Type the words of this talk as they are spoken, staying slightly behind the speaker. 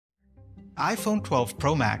iPhone 12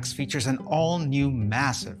 Pro Max features an all-new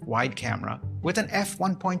massive wide camera with an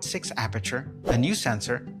f1.6 aperture, a new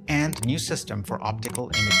sensor, and new system for optical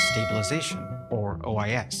image stabilization, or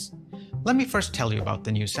OIS. Let me first tell you about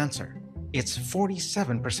the new sensor. It's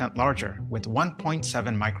 47% larger with 1.7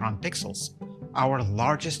 micron pixels, our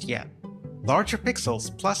largest yet. Larger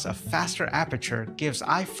pixels plus a faster aperture gives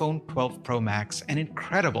iPhone 12 Pro Max an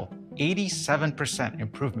incredible 87%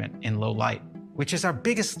 improvement in low light, which is our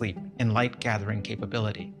biggest leap in light gathering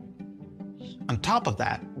capability. On top of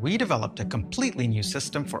that, we developed a completely new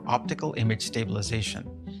system for optical image stabilization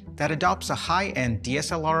that adopts a high-end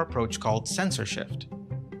DSLR approach called sensor shift.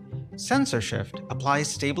 Sensor shift applies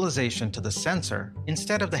stabilization to the sensor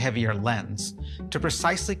instead of the heavier lens to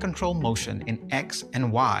precisely control motion in X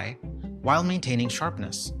and Y while maintaining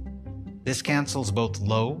sharpness. This cancels both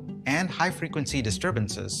low and high-frequency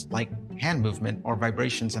disturbances like hand movement or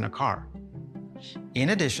vibrations in a car. In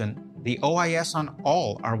addition, the OIS on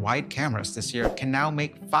all our wide cameras this year can now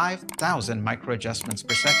make 5,000 micro-adjustments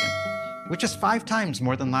per second, which is 5 times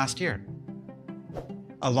more than last year.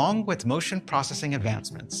 Along with motion processing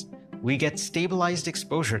advancements, we get stabilized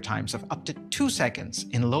exposure times of up to 2 seconds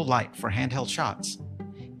in low light for handheld shots,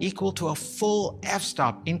 equal to a full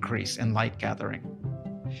f-stop increase in light gathering.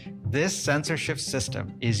 This sensor shift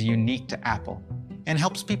system is unique to Apple and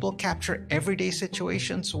helps people capture everyday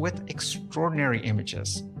situations with extraordinary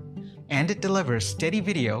images. And it delivers steady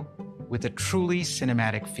video with a truly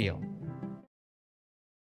cinematic feel.